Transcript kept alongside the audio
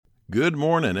Good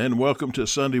morning and welcome to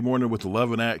Sunday Morning with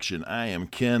Love in Action. I am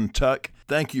Ken Tuck.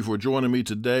 Thank you for joining me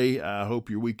today. I hope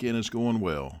your weekend is going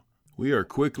well. We are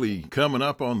quickly coming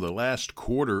up on the last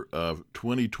quarter of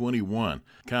 2021.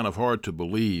 Kind of hard to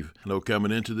believe. I know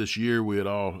coming into this year, we had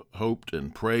all hoped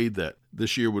and prayed that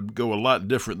this year would go a lot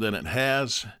different than it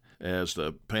has, as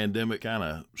the pandemic kind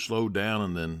of slowed down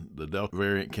and then the Delta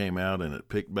variant came out and it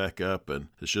picked back up, and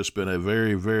it's just been a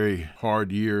very, very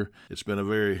hard year. It's been a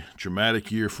very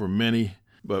traumatic year for many,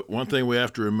 but one thing we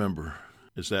have to remember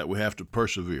is that we have to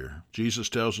persevere. Jesus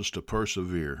tells us to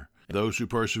persevere. Those who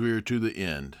persevere to the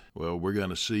end, well, we're going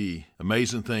to see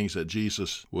amazing things that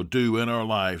Jesus will do in our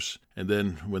lives, and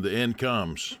then when the end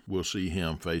comes, we'll see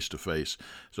him face to face.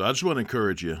 So I just want to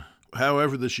encourage you,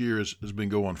 however this year has been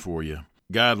going for you,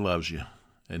 God loves you,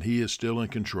 and he is still in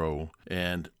control.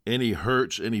 And any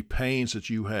hurts, any pains that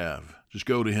you have, just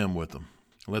go to him with them.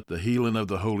 Let the healing of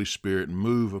the Holy Spirit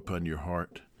move upon your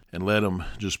heart, and let him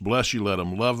just bless you. Let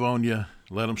him love on you.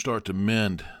 Let him start to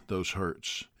mend those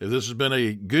hurts. If this has been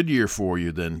a good year for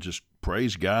you, then just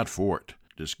praise God for it.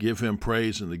 Just give him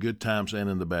praise in the good times and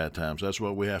in the bad times. That's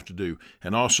what we have to do.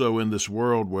 And also in this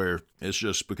world where it's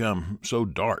just become so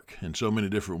dark in so many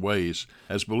different ways,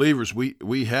 as believers,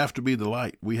 we have to be the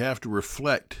light. We have to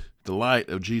reflect the light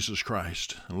of Jesus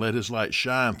Christ and let his light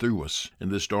shine through us in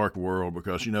this dark world,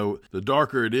 because, the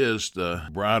darker it is, the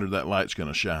brighter that light's going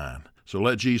to shine. So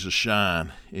let Jesus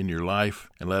shine in your life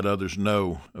and let others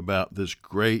know about this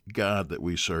great God that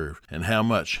we serve and how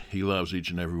much he loves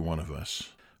each and every one of us.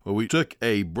 Well, we took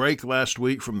a break last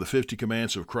week from the 50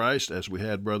 Commands of Christ as we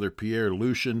had Brother Pierre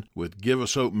Lucian with Give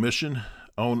Us Hope Mission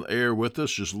on air with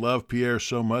us. Just love Pierre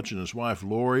so much and his wife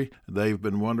Lori. They've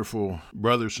been wonderful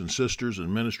brothers and sisters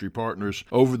and ministry partners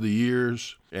over the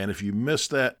years. And if you missed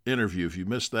that interview, if you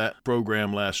missed that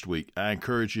program last week, I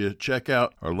encourage you to check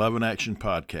out our Love in Action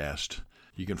podcast.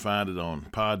 You can find it on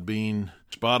Podbean,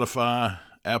 Spotify,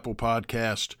 Apple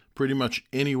Podcast, pretty much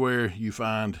anywhere you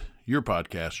find your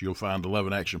podcast, you'll find the Love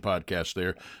in Action podcast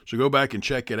there. So go back and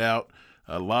check it out.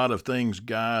 A lot of things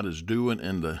God is doing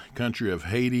in the country of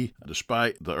Haiti.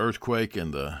 Despite the earthquake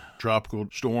and the tropical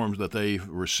storms that they've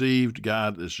received,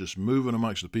 God is just moving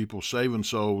amongst the people, saving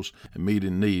souls and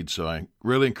meeting needs. So I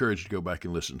really encourage you to go back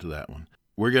and listen to that one.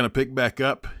 We're going to pick back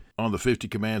up on the 50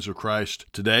 Commands of Christ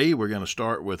today. We're going to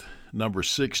start with number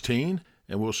 16.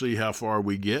 And we'll see how far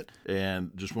we get.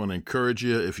 And just want to encourage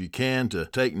you, if you can, to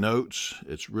take notes.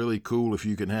 It's really cool if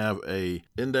you can have a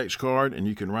index card and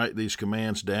you can write these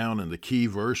commands down and the key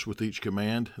verse with each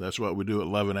command. That's what we do at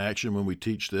Love in Action when we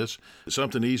teach this. It's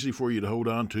something easy for you to hold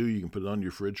on to. You can put it on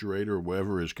your refrigerator or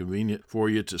wherever is convenient for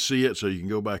you to see it, so you can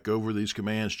go back over these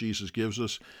commands Jesus gives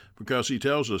us, because he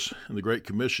tells us in the Great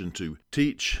Commission to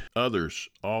teach others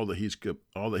all that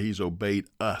he's obeyed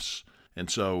us. And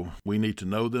so we need to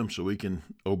know them so we can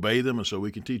obey them, and so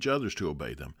we can teach others to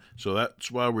obey them. So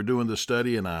that's why we're doing this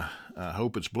study, and I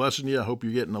hope it's blessing you. I hope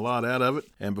you're getting a lot out of it.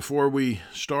 And before we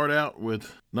start out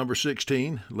with number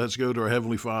 16, let's go to our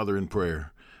Heavenly Father in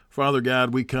prayer. Father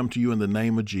God, we come to you in the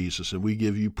name of Jesus, and we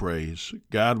give you praise.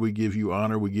 God, we give you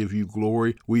honor. We give you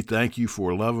glory. We thank you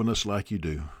for loving us like you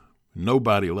do.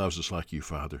 Nobody loves us like you,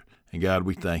 Father. And God,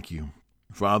 we thank you.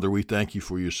 Father, we thank you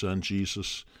for your Son,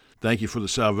 Jesus. Thank you for the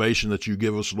salvation that you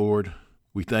give us, Lord.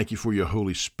 We thank you for your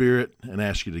Holy Spirit and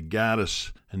ask you to guide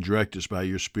us and direct us by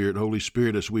your Spirit. Holy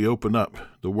Spirit, as we open up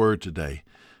the Word today,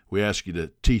 we ask you to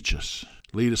teach us,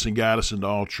 lead us and guide us into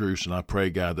all truths. And I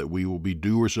pray, God, that we will be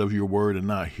doers of your Word and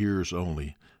not hearers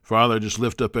only. Father, I just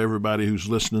lift up everybody who's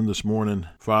listening this morning.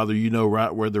 Father, you know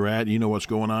right where they're at. You know what's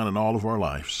going on in all of our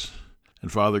lives.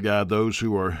 And Father God, those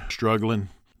who are struggling,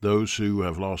 those who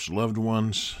have lost loved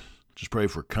ones, just pray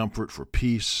for comfort, for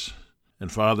peace.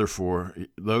 And Father, for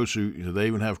those who they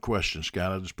even have questions,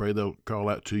 God, I just pray they'll call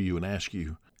out to you and ask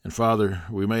you. And Father,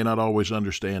 we may not always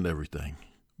understand everything,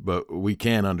 but we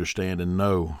can understand and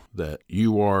know that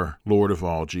you are Lord of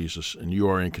all, Jesus, and you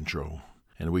are in control,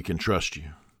 and we can trust you.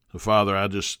 So Father, I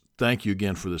just thank you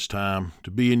again for this time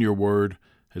to be in your word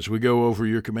as we go over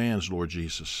your commands, Lord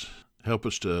Jesus. Help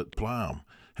us to apply them.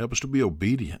 Help us to be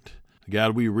obedient.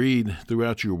 God, we read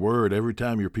throughout your word, every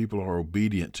time your people are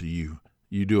obedient to you,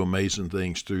 you do amazing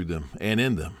things through them and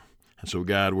in them. And so,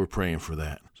 God, we're praying for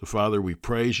that. So, Father, we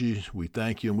praise you, we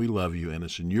thank you, and we love you. And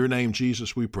it's in your name,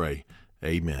 Jesus, we pray.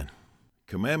 Amen.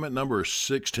 Commandment number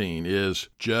 16 is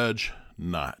judge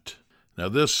not. Now,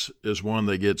 this is one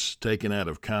that gets taken out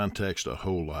of context a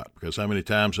whole lot, because how many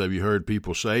times have you heard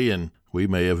people say, and we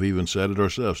may have even said it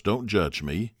ourselves, don't judge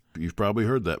me. You've probably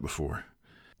heard that before.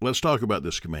 Let's talk about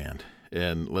this command,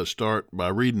 and let's start by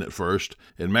reading it first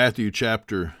in Matthew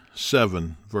chapter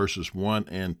 7, verses 1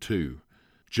 and 2.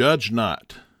 Judge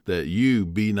not, that you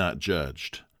be not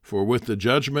judged. For with the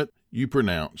judgment you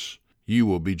pronounce, you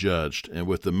will be judged, and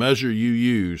with the measure you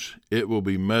use, it will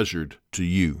be measured to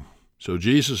you. So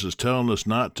Jesus is telling us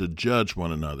not to judge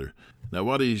one another. Now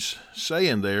what he's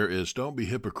saying there is don't be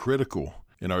hypocritical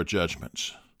in our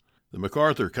judgments. The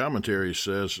MacArthur commentary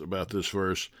says about this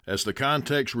verse, as the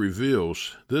context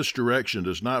reveals, this direction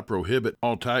does not prohibit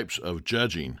all types of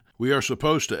judging. We are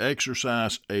supposed to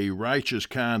exercise a righteous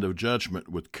kind of judgment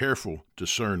with careful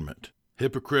discernment.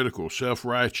 Hypocritical,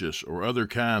 self-righteous, or other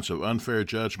kinds of unfair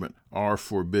judgment are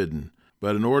forbidden.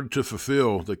 But in order to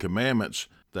fulfill the commandments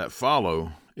that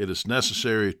follow, it is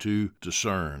necessary to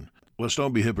discern. Let's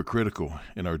don't be hypocritical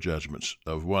in our judgments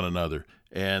of one another.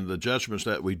 And the judgments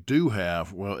that we do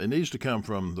have, well, it needs to come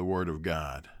from the Word of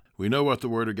God. We know what the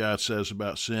Word of God says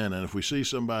about sin, and if we see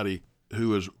somebody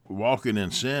who is walking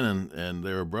in sin and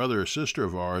they're a brother or sister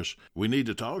of ours, we need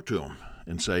to talk to them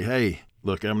and say, hey,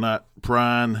 look, I'm not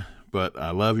prying, but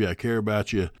I love you, I care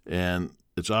about you, and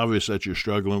it's obvious that you're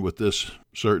struggling with this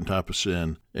certain type of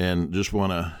sin, and just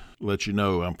want to let you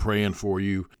know I'm praying for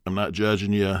you, I'm not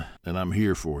judging you, and I'm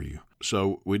here for you.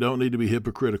 So we don't need to be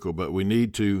hypocritical, but we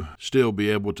need to still be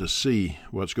able to see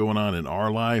what's going on in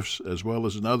our lives as well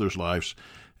as in others' lives,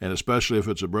 and especially if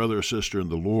it's a brother or sister in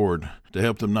the Lord, to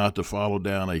help them not to follow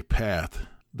down a path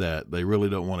that they really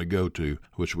don't want to go to,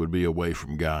 which would be away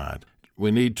from God.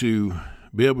 We need to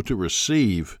be able to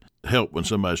receive help when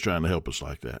somebody's trying to help us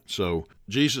like that. So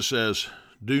Jesus says,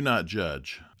 do not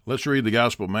judge. Let's read the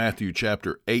Gospel of Matthew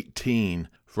chapter 18,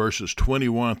 verses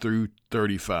 21 through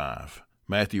 35.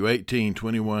 Matthew 18,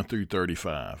 21 through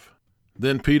 35.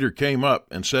 Then Peter came up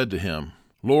and said to him,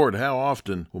 Lord, how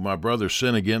often will my brother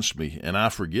sin against me, and I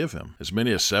forgive him? As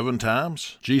many as 7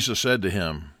 times? Jesus said to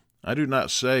him, I do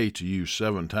not say to you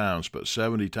 7 times, but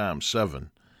 70 times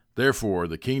 7. Therefore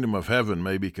the kingdom of heaven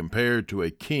may be compared to a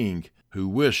king who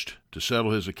wished to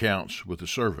settle his accounts with the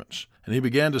servants. And he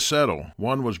began to settle.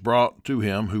 One was brought to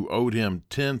him who owed him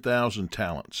 10,000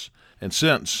 talents. And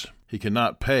since he could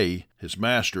not pay, his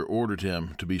master ordered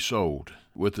him to be sold,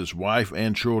 with his wife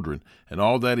and children, and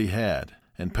all that he had,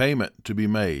 and payment to be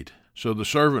made. So the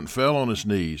servant fell on his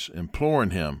knees, imploring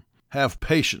him, Have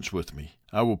patience with me,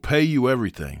 I will pay you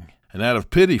everything. And out of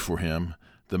pity for him,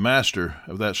 the master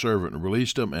of that servant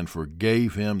released him and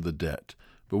forgave him the debt.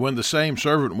 But when the same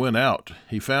servant went out,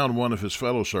 he found one of his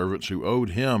fellow servants who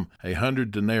owed him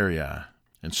 100 denarii.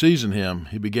 And seizing him,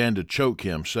 he began to choke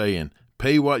him, saying,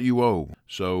 Pay what you owe.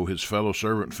 So his fellow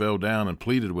servant fell down and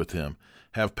pleaded with him,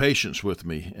 Have patience with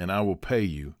me, and I will pay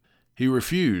you. He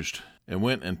refused, and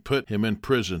went and put him in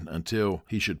prison until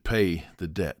he should pay the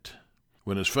debt.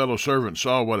 When his fellow servants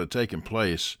saw what had taken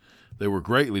place, they were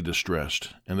greatly distressed,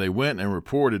 and they went and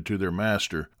reported to their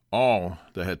master all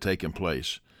that had taken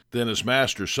place. Then his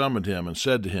master summoned him and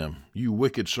said to him, You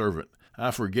wicked servant, I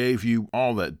forgave you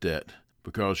all that debt,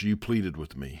 because you pleaded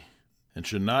with me. And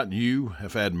should not you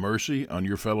have had mercy on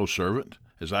your fellow servant,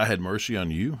 as I had mercy on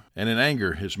you? And in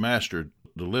anger his master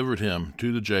delivered him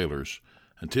to the jailers,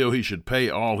 until he should pay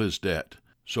all his debt.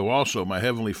 So also my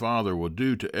heavenly Father will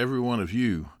do to every one of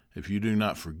you, if you do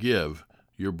not forgive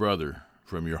your brother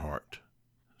from your heart.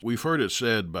 We've heard it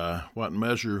said, by what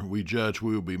measure we judge,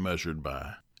 we will be measured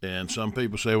by. And some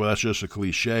people say, well, that's just a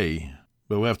cliche.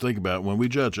 But we have to think about it. When we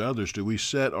judge others, do we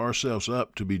set ourselves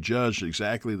up to be judged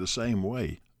exactly the same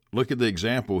way? Look at the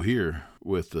example here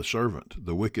with the servant,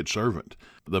 the wicked servant.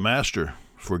 The master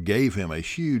forgave him a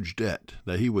huge debt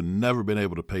that he would never been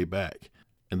able to pay back.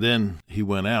 And then he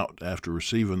went out after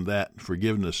receiving that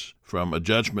forgiveness from a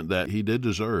judgment that he did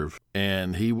deserve.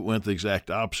 And he went the exact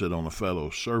opposite on a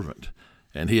fellow servant.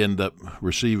 And he ended up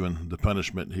receiving the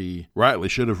punishment he rightly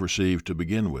should have received to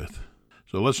begin with.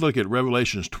 So let's look at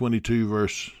Revelation 22,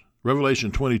 verse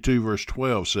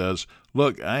 12 says,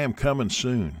 Look, I am coming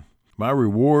soon. My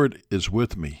reward is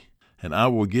with me, and I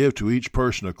will give to each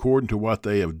person according to what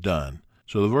they have done.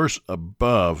 So the verse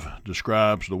above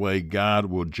describes the way God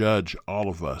will judge all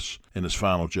of us in his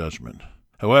final judgment.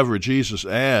 However, Jesus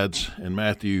adds in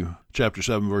Matthew chapter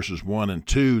 7, verses 1 and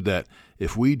 2, that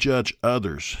if we judge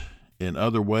others in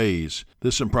other ways,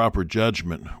 this improper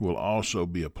judgment will also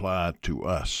be applied to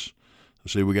us.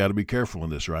 See, we got to be careful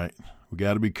in this, right? We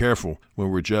got to be careful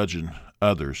when we're judging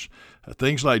others.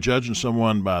 Things like judging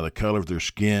someone by the color of their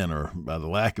skin, or by the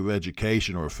lack of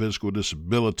education, or a physical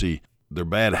disability, their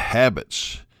bad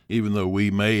habits, even though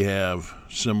we may have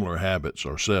similar habits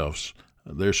ourselves.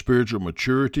 Their spiritual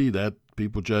maturity, that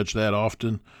people judge that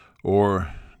often,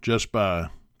 or just by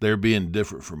their being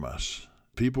different from us.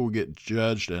 People get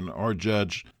judged and are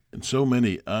judged in so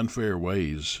many unfair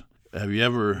ways. Have you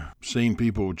ever seen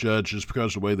people judged just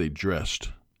because of the way they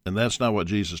dressed? And that's not what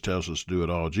Jesus tells us to do at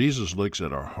all. Jesus looks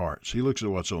at our hearts. He looks at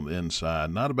what's on the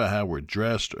inside, not about how we're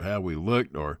dressed or how we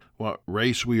look or what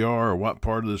race we are or what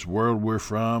part of this world we're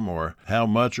from or how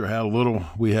much or how little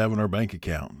we have in our bank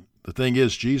account. The thing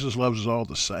is, Jesus loves us all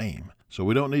the same. So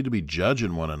we don't need to be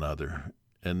judging one another.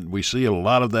 And we see a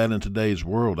lot of that in today's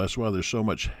world. That's why there's so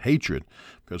much hatred,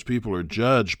 because people are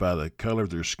judged by the color of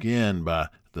their skin, by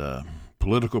the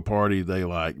political party they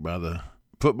like, by the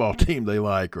football team they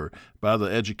like, or by the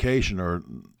education or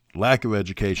lack of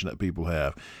education that people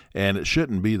have. And it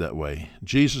shouldn't be that way.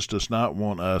 Jesus does not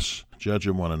want us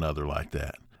judging one another like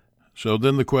that. So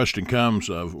then the question comes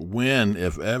of when,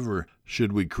 if ever,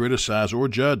 should we criticize or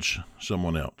judge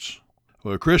someone else?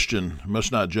 Well, a Christian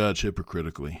must not judge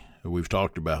hypocritically. We've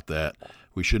talked about that.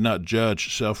 We should not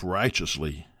judge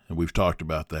self-righteously, and we've talked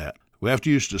about that. We have to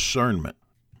use discernment.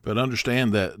 But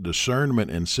understand that discernment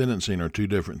and sentencing are two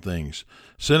different things.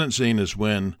 Sentencing is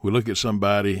when we look at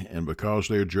somebody and because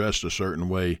they're dressed a certain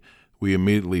way, we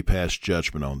immediately pass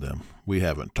judgment on them. We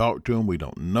haven't talked to them. We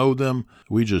don't know them.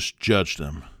 We just judge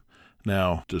them.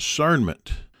 Now,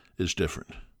 discernment is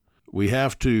different. We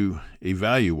have to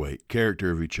evaluate character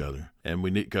of each other, and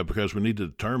because we need to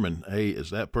determine, hey,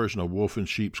 is that person a wolf in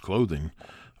sheep's clothing,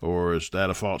 or is that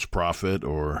a false prophet,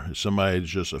 or is somebody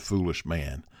just a foolish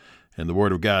man? And the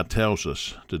Word of God tells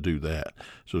us to do that.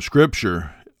 So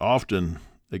Scripture often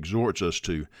exhorts us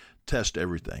to test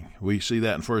everything. We see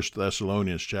that in 1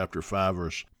 Thessalonians chapter 5,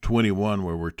 verse 21,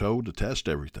 where we're told to test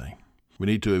everything. We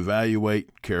need to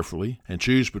evaluate carefully and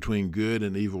choose between good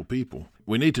and evil people.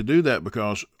 We need to do that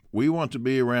because we want to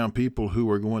be around people who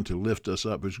are going to lift us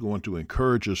up, who's going to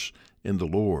encourage us in the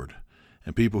Lord,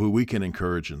 and people who we can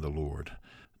encourage in the Lord.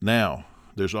 Now,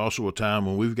 there's also a time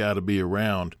when we've got to be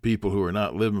around people who are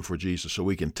not living for Jesus so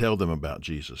we can tell them about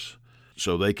Jesus,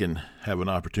 so they can have an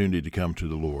opportunity to come to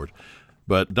the Lord.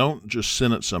 But don't just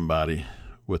sentence somebody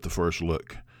with the first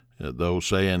look. The old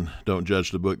saying, don't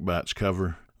judge the book by its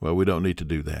cover. Well, we don't need to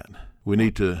do that. We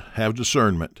need to have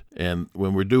discernment, and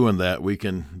when we're doing that, we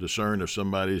can discern if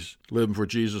somebody's living for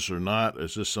Jesus or not.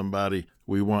 Is this somebody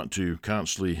we want to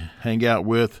constantly hang out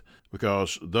with?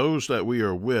 Because those that we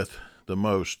are with the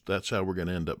most, that's how we're going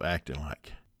to end up acting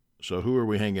like. So who are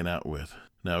we hanging out with?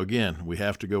 Now, again, we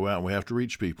have to go out and we have to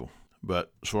reach people.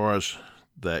 But as far as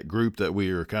that group that we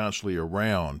are constantly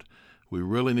around, we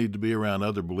really need to be around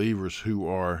other believers who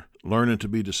are learning to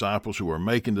be disciples, who are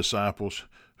making disciples,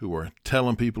 who are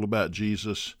telling people about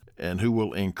Jesus, and who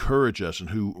will encourage us and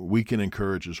who we can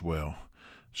encourage as well.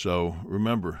 So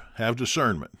remember, have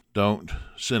discernment. Don't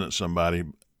sentence somebody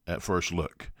at first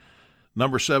look.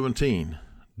 Number 17,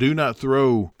 do not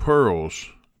throw pearls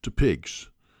to pigs.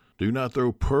 Do not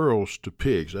throw pearls to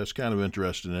pigs. That's kind of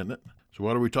interesting, isn't it? So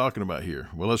what are we talking about here?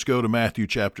 Well, let's go to Matthew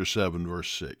chapter 7,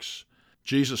 verse 6.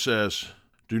 Jesus says,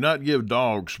 do not give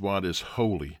dogs what is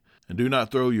holy, and do not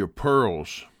throw your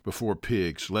pearls before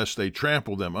pigs, lest they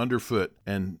trample them underfoot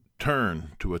and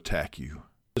turn to attack you.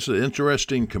 It's an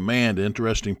interesting command,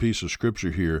 interesting piece of scripture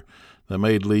here that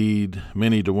may lead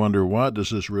many to wonder, what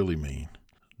does this really mean?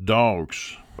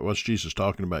 Dogs. What's Jesus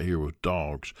talking about here with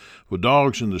dogs? Well,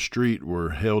 dogs in the street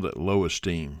were held at low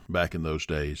esteem back in those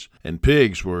days, and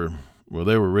pigs were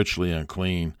richly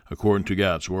unclean, according to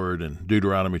God's word in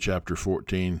Deuteronomy chapter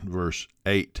 14, verse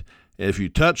 8. If you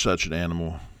touch such an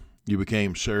animal, you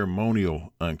became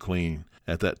ceremonial unclean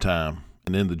at that time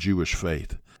and in the Jewish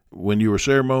faith. When you were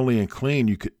ceremonially unclean,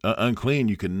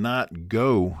 you could not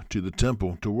go to the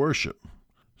temple to worship.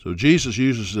 So Jesus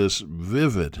uses this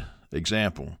vivid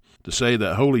example to say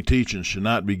that holy teaching should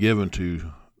not be given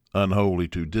to unholy,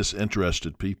 to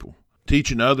disinterested people.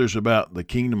 Teaching others about the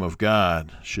kingdom of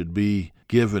God should be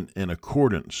given in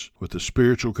accordance with the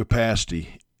spiritual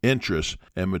capacity, interest,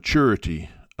 and maturity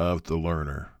of the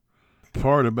learner.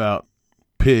 Part about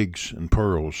pigs and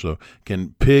pearls. So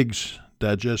can pigs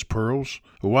digest pearls?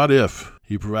 Well, what if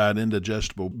you provide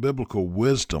indigestible biblical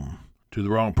wisdom to the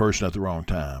wrong person at the wrong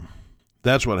time?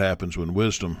 That's what happens when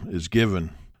wisdom is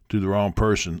given to the wrong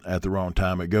person at the wrong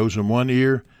time. It goes in one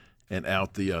ear and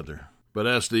out the other. But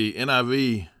as the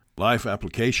NIV Life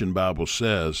Application Bible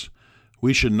says,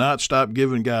 we should not stop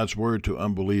giving God's word to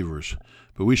unbelievers,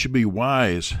 but we should be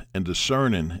wise and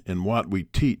discerning in what we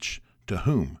teach to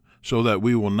whom, so that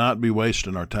we will not be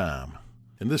wasting our time.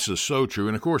 And this is so true,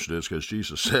 and of course it is because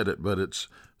Jesus said it, but it's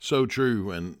so true.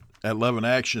 And at Love in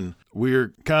Action,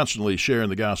 we're constantly sharing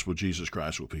the gospel of Jesus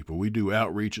Christ with people. We do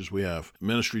outreaches. We have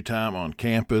ministry time on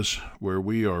campus where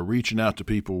we are reaching out to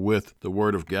people with the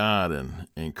Word of God and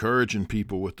encouraging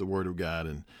people with the Word of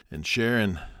God and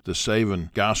sharing the saving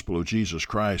gospel of Jesus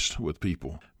Christ with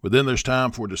people. But then there's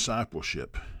time for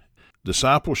discipleship.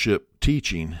 Discipleship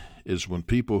teaching is when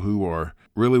people who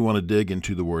really want to dig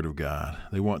into the Word of God.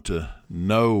 They want to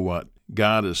know what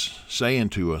God is saying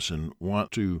to us and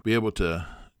want to be able to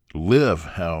live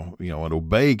how, and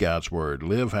obey God's Word,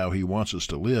 live how He wants us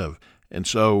to live. And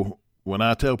so when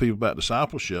I tell people about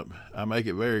discipleship, I make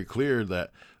it very clear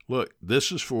that, look,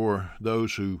 this is for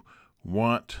those who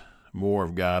want more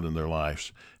of God in their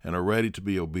lives and are ready to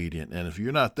be obedient. And if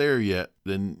you're not there yet,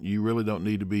 then you really don't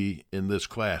need to be in this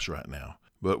class right now.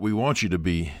 But we want you to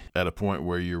be at a point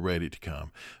where you're ready to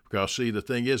come. Because, see, the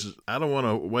thing is I don't want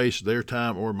to waste their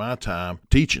time or my time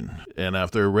teaching. And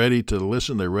if they're ready to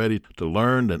listen, they're ready to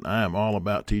learn, then I am all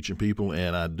about teaching people,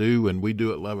 and I do, and we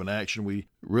do at Love in Action. We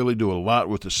really do a lot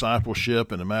with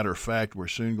discipleship, and a matter of fact, we're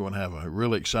soon going to have a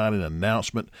really exciting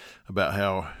announcement about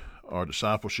how our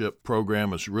discipleship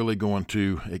program is really going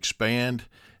to expand,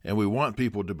 and we want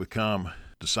people to become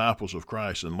disciples of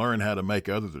Christ and learn how to make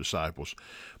other disciples.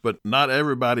 But not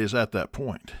everybody is at that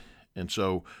point. And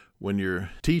so when you're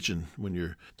teaching, when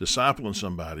you're discipling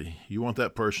somebody, you want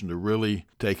that person to really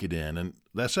take it in. And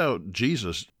that's how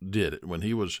Jesus did it when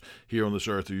he was here on this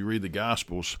earth. If you read the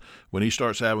Gospels, when he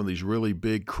starts having these really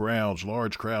big crowds,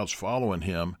 large crowds following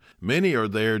him, many are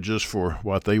there just for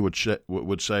what they would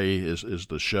say is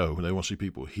the show. They want to see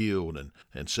people healed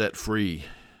and set free,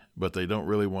 but they don't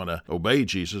really want to obey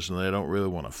Jesus and they don't really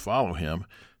want to follow him.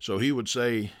 So he would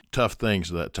say tough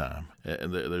things at that time.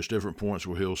 And there's different points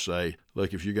where he'll say,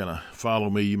 look, if you're going to follow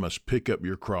me, you must pick up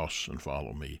your cross and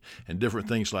follow me. And different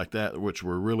things like that, which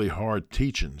were really hard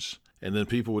teachings. And then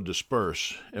people would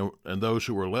disperse. And those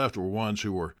who were left were ones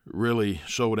who were really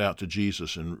sold out to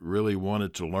Jesus and really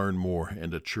wanted to learn more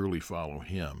and to truly follow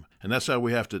him. And that's how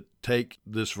we have to take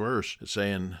this verse. It's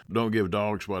saying, don't give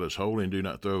dogs what is holy and do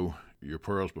not throw your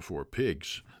pearls before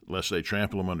pigs, lest they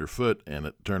trample them underfoot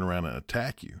and turn around and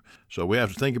attack you. So we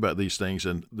have to think about these things.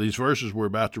 And these verses we're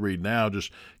about to read now,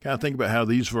 just kind of think about how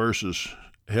these verses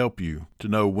help you to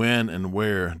know when and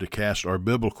where to cast our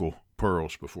biblical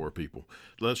pearls before people.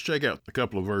 Let's check out a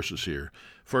couple of verses here.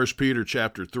 1 Peter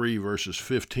chapter 3, verses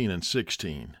 15 and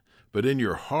 16. But in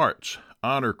your hearts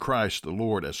honor Christ the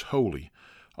Lord as holy,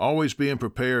 always being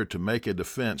prepared to make a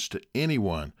defense to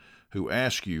anyone who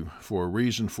ask you for a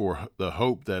reason for the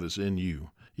hope that is in you.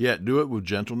 Yet do it with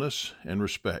gentleness and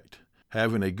respect,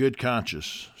 having a good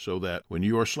conscience, so that when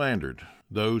you are slandered,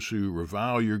 those who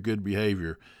revile your good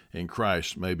behavior in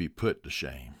Christ may be put to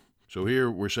shame. So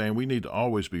here we're saying we need to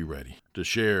always be ready to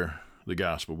share the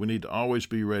gospel. We need to always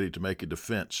be ready to make a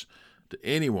defense to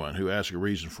anyone who asks a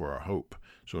reason for our hope.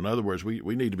 So in other words, we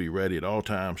need to be ready at all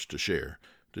times to share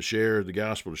the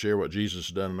gospel, to share what Jesus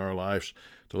has done in our lives,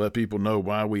 to let people know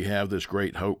why we have this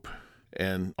great hope.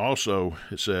 And also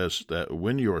it says that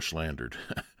when you are slandered,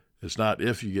 it's not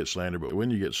if you get slandered, but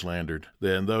when you get slandered,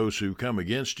 then those who come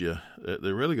against you,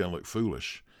 they're really going to look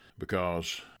foolish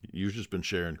because you've just been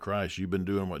sharing Christ. You've been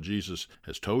doing what Jesus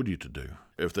has told you to do.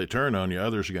 If they turn on you,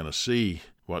 others are going to see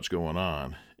what's going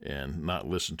on and not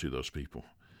listen to those people.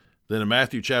 Then in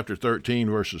Matthew chapter 13,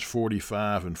 verses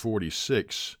 45 and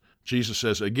 46, Jesus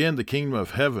says, again, the kingdom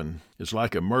of heaven is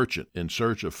like a merchant in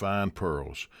search of fine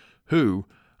pearls, who,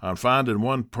 on finding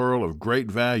one pearl of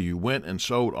great value, went and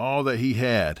sold all that he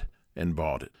had and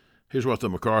bought it. Here's what the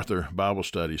MacArthur Bible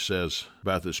Study says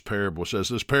about this parable. It says,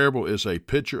 this parable is a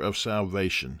picture of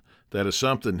salvation that is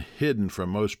something hidden from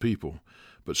most people,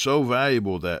 but so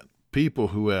valuable that people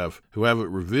who have it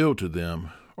revealed to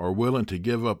them are willing to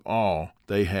give up all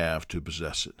they have to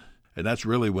possess it. And that's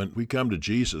really when we come to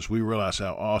Jesus, we realize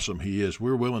how awesome he is.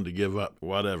 We're willing to give up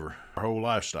whatever, our whole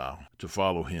lifestyle, to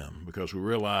follow him because we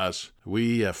realize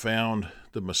we have found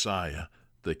the Messiah,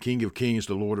 the King of Kings,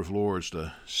 the Lord of Lords,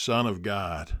 the Son of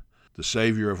God, the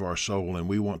Savior of our soul, and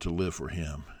we want to live for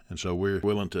him. And so we're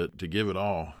willing to give it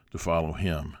all to follow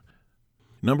him.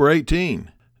 Number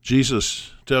 18,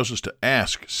 Jesus tells us to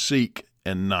ask, seek,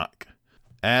 and knock.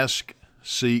 Ask,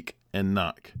 seek, and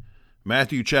knock.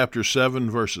 Matthew chapter 7,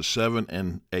 verses 7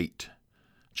 and 8.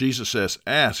 Jesus says,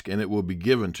 ask, and it will be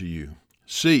given to you.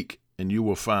 Seek, and you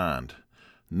will find.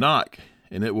 Knock,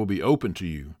 and it will be open to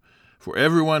you. For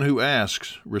everyone who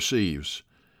asks receives,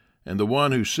 and the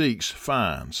one who seeks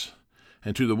finds,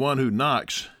 and to the one who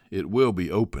knocks it will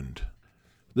be opened.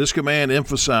 This command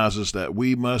emphasizes that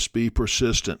we must be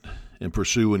persistent in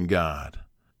pursuing God.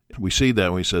 We see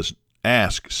that when he says,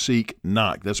 ask, seek,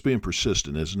 knock. That's being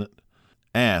persistent, isn't it?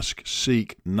 Ask,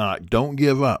 seek, knock. Don't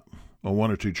give up on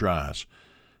one or two tries.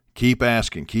 Keep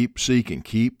asking, keep seeking,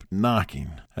 keep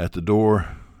knocking at the door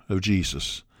of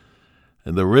Jesus.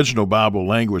 And the original Bible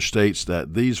language states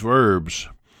that these verbs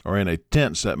are in a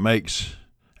tense that makes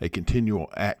a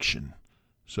continual action.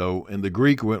 So in the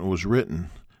Greek when it was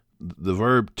written, the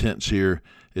verb tense here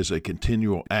is a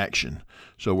continual action.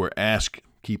 So we're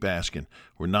keep asking.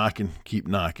 We're knocking, keep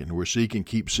knocking. We're seeking,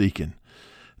 keep seeking.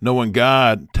 Knowing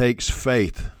God takes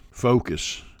faith,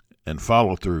 focus, and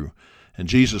follow through. And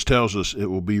Jesus tells us it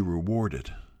will be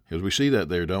rewarded. Because we see that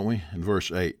there, don't we? In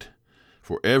verse 8.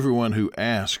 For everyone who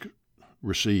asks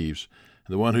receives,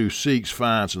 and the one who seeks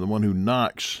finds, and the one who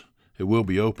knocks, it will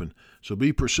be open. So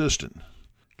be persistent,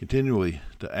 continually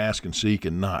to ask and seek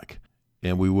and knock,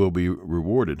 and we will be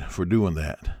rewarded for doing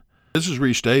that. This is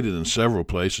restated in several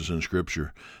places in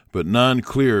Scripture, but none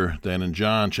clearer than in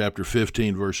John chapter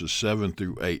 15, verses 7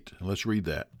 through 8. Let's read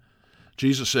that.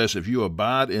 Jesus says, if you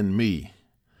abide in me,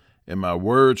 and my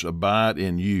words abide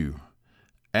in you,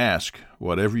 ask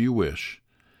whatever you wish,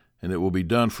 and it will be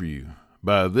done for you.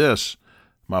 By this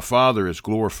my Father is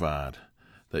glorified,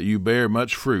 that you bear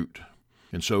much fruit,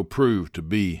 and so prove to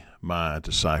be my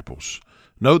disciples.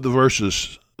 Note the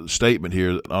verse's statement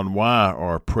here on why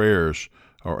our prayers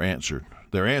are answered.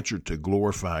 They're answered to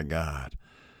glorify God,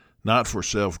 not for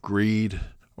self-greed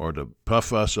or to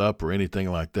puff us up or anything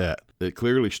like that. It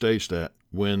clearly states that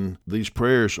when these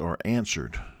prayers are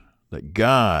answered, that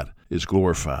God is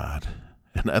glorified.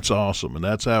 And that's awesome, and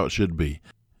that's how it should be.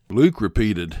 Luke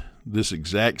repeated this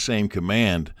exact same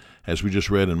command as we just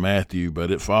read in Matthew, but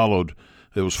it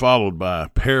was followed by a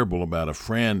parable about a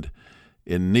friend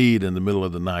in need in the middle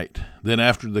of the night. Then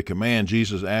after the command,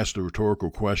 Jesus asked a rhetorical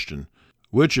question,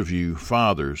 which of you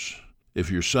fathers,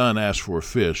 if your son asks for a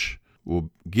fish,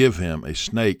 will give him a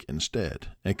snake instead?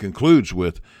 And concludes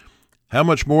with, how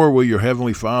much more will your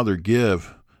heavenly Father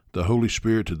give the Holy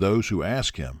Spirit to those who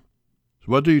ask him?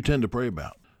 So what do you tend to pray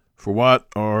about? For what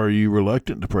are you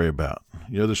reluctant to pray about?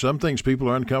 There's some things people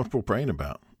are uncomfortable praying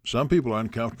about. Some people are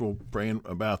uncomfortable praying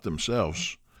about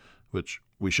themselves, which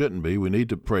we shouldn't be. We need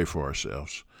to pray for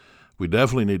ourselves. We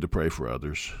definitely need to pray for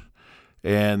others.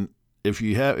 And if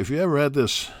you ever had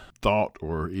this thought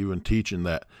or even teaching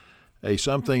that, hey,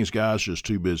 some things God's just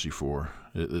too busy for,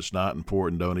 it's not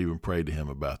important, don't even pray to him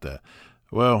about that.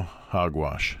 Well,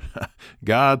 hogwash.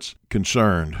 God's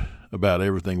concerned about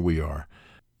everything we are.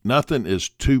 Nothing is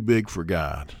too big for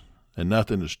God, and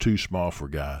nothing is too small for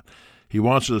God. He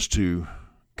wants us to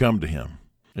come to him,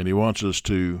 and he wants us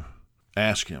to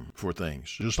ask him for things,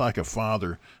 just like a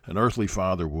father, an earthly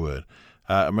father would.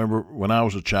 I remember when I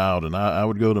was a child, and I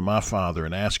would go to my father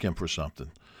and ask him for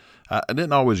something. I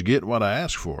didn't always get what I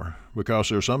asked for, because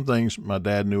there are some things my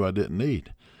dad knew I didn't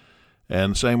need.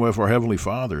 And the same way for our Heavenly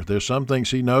Father. There's some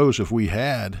things he knows if we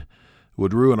had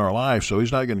would ruin our life, so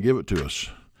he's not going to give it to us.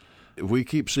 If we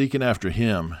keep seeking after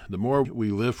him, the more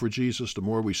we live for Jesus, the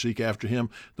more we seek after him,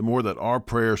 the more that our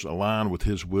prayers align with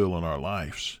his will in our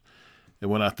lives.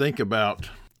 And when I think about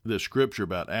this scripture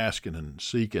about asking and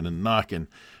seeking and knocking,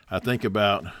 I think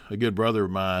about a good brother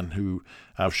of mine who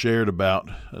I've shared about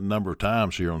a number of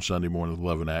times here on Sunday Morning with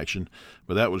Love in Action,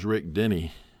 but that was Rick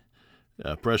Denny,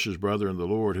 a precious brother in the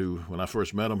Lord who, when I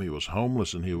first met him, he was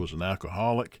homeless and he was an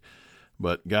alcoholic.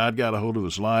 But God got a hold of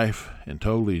his life and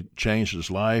totally changed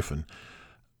his life. And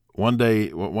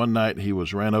one night, he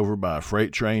was ran over by a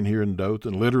freight train here in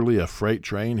Dothan, literally a freight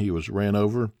train. He was ran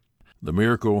over. The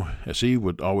miracle, as he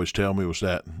would always tell me, was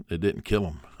that it didn't kill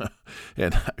him.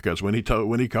 And because when he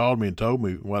called me and told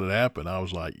me what had happened, I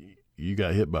was like, you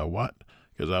got hit by what?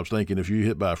 Because I was thinking, if you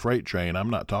hit by a freight train, I'm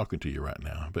not talking to you right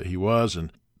now. But he was.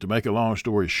 And to make a long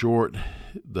story short,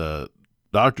 the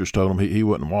doctors told him he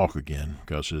wouldn't walk again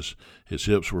because his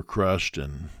hips were crushed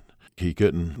and he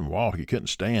couldn't walk. He couldn't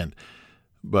stand.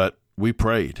 But we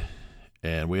prayed,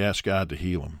 and we asked God to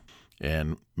heal him.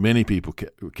 And many people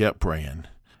kept praying.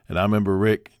 And I remember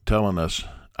Rick telling us,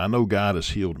 I know God has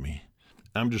healed me.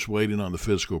 I'm just waiting on the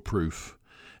physical proof.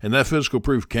 And that physical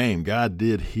proof came. God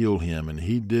did heal him, and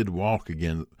he did walk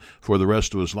again for the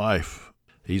rest of his life.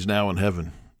 He's now in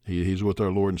heaven. He's with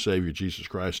our Lord and Savior, Jesus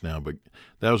Christ, now. But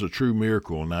that was a true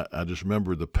miracle, and I just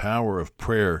remember the power of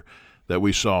prayer that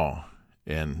we saw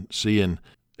and seeing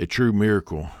a true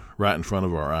miracle right in front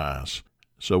of our eyes.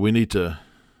 So we need to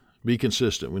be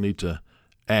consistent. We need to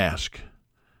ask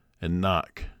and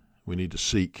knock. We need to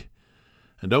seek.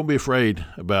 And don't be afraid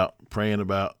about praying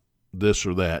about this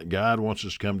or that. God wants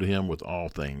us to come to him with all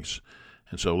things.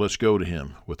 And so let's go to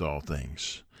him with all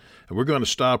things. And we're going to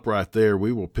stop right there.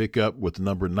 We will pick up with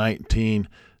number 19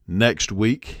 next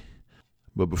week.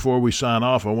 But before we sign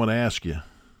off, I want to ask you,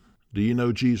 do you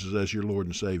know Jesus as your Lord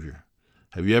and Savior?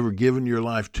 Have you ever given your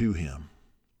life to him?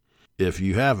 If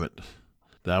you haven't,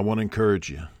 then I want to encourage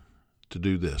you to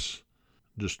do this.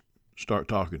 Just start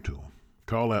talking to him.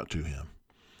 Call out to him.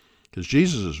 Because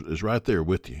Jesus is right there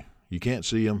with you. You can't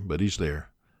see him, but he's there.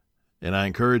 And I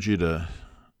encourage you to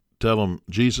Tell him,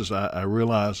 Jesus, I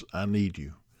realize I need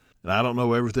you. And I don't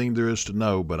know everything there is to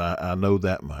know, but I know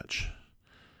that much.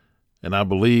 And I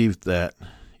believe that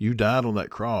you died on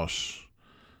that cross,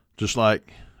 just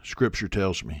like Scripture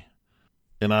tells me.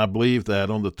 And I believe that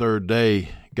on the third day,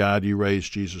 God, you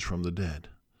raised Jesus from the dead.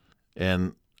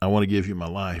 And I want to give you my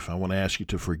life. I want to ask you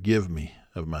to forgive me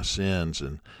of my sins.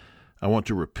 And I want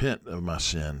to repent of my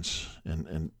sins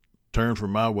and turn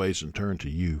from my ways and turn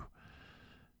to you.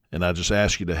 And I just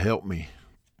ask you to help me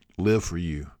live for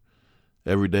you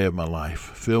every day of my life.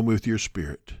 Fill me with your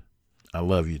Spirit. I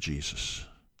love you, Jesus.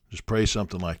 Just pray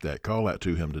something like that. Call out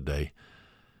to him today,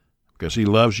 because he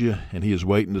loves you and he is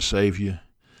waiting to save you,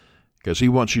 because he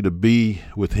wants you to be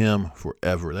with him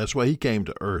forever. That's why he came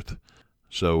to earth,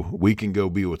 so we can go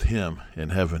be with him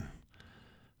in heaven.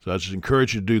 So I just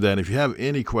encourage you to do that. And if you have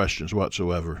any questions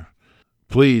whatsoever,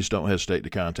 please don't hesitate to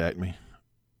contact me.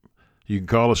 You can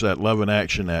call us at Love in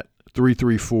Action at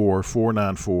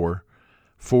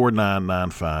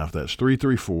 334-494-4995. That's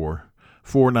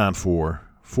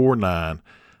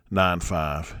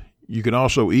 334-494-4995. You can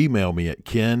also email me at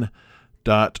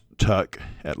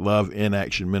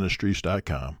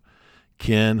ken.tuck@loveinactionministries.com.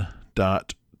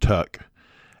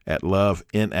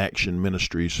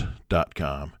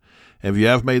 ken.tuck@loveinactionministries.com. And if you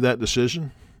have made that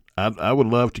decision, I would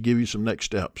love to give you some next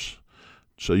steps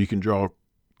so you can draw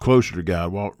closer to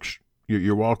God.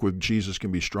 Your walk with Jesus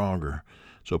can be stronger.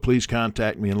 So please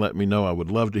contact me and let me know. I would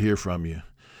love to hear from you.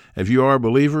 If you are a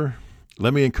believer,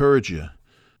 let me encourage you.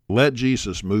 Let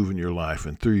Jesus move in your life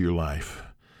and through your life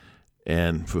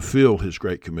and fulfill his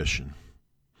great commission.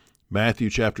 Matthew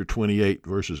chapter 28,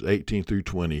 verses 18 through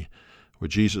 20, where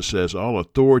Jesus says, "All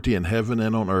authority in heaven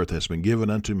and on earth has been given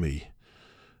unto me.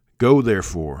 Go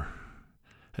therefore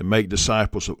and make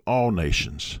disciples of all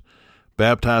nations,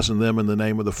 baptizing them in the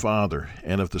name of the Father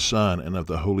and of the Son and of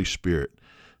the Holy Spirit,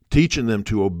 teaching them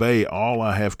to obey all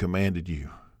I have commanded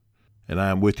you. And I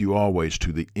am with you always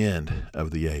to the end of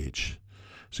the age."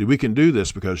 See, we can do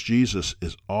this because Jesus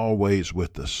is always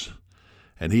with us,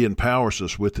 and he empowers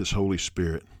us with his Holy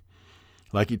Spirit.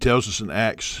 Like he tells us in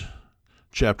Acts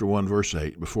chapter 1, verse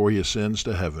 8, before he ascends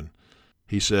to heaven,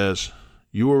 he says,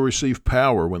 "You will receive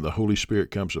power when the Holy Spirit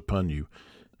comes upon you,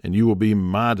 and you will be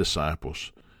my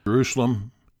disciples,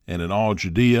 Jerusalem and in all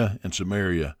Judea and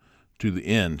Samaria to the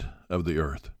end of the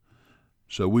earth."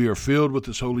 So we are filled with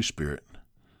his Holy Spirit.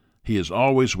 He is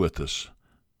always with us.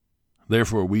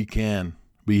 Therefore, we can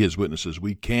be his witnesses.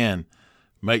 We can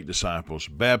make disciples,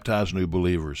 baptize new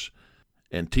believers,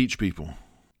 and teach people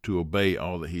to obey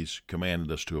all that he's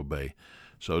commanded us to obey.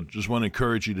 So just want to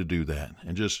encourage you to do that.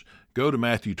 And just go to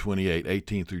Matthew 28,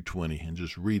 18 through 20, and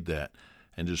just read that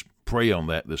and just pray on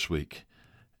that this week.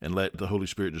 And let the Holy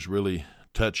Spirit just really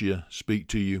touch you, speak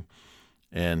to you,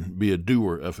 and be a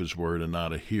doer of his word and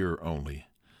not a hearer only.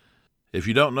 If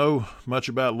you don't know much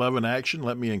about Love in Action,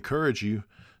 let me encourage you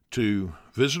to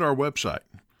visit our website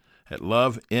at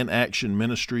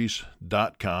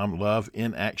loveinactionministries.com,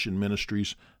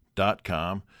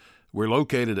 loveinactionministries.com. We're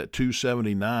located at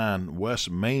 279 West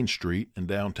Main Street in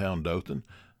downtown Dothan.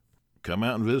 Come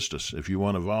out and visit us. If you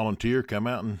want to volunteer, come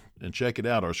out and check it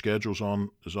out. Our schedule is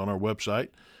on our website,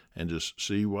 and just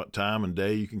see what time and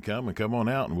day you can come, and come on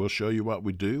out, and we'll show you what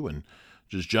we do, and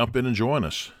just jump in and join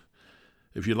us.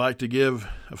 If you'd like to give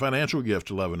a financial gift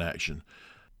to Love in Action,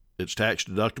 it's tax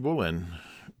deductible. And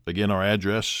again, our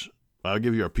address, I'll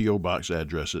give you our P.O. Box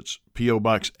address. It's P.O.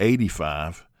 Box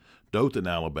 85, Dothan,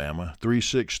 Alabama,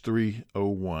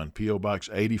 36301. P.O. Box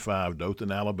 85,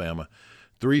 Dothan, Alabama,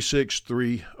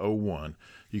 36301.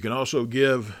 You can also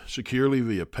give securely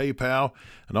via PayPal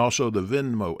and also the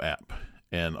Venmo app.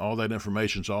 And all that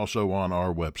information is also on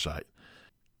our website.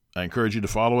 I encourage you to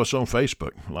follow us on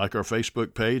Facebook. Like our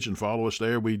Facebook page and follow us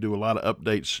there. We do a lot of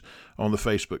updates on the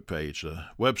Facebook page. The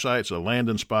website's a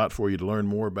landing spot for you to learn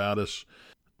more about us.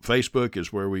 Facebook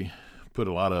is where we put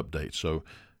a lot of updates. So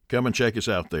come and check us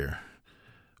out there.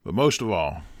 But most of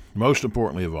all, most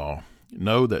importantly of all,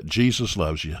 know that Jesus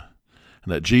loves you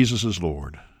and that Jesus is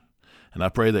Lord. And I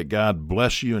pray that God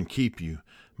bless you and keep you,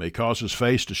 may cause his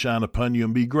face to shine upon you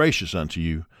and be gracious unto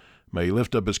you. May he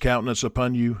lift up his countenance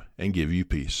upon you and give you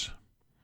peace.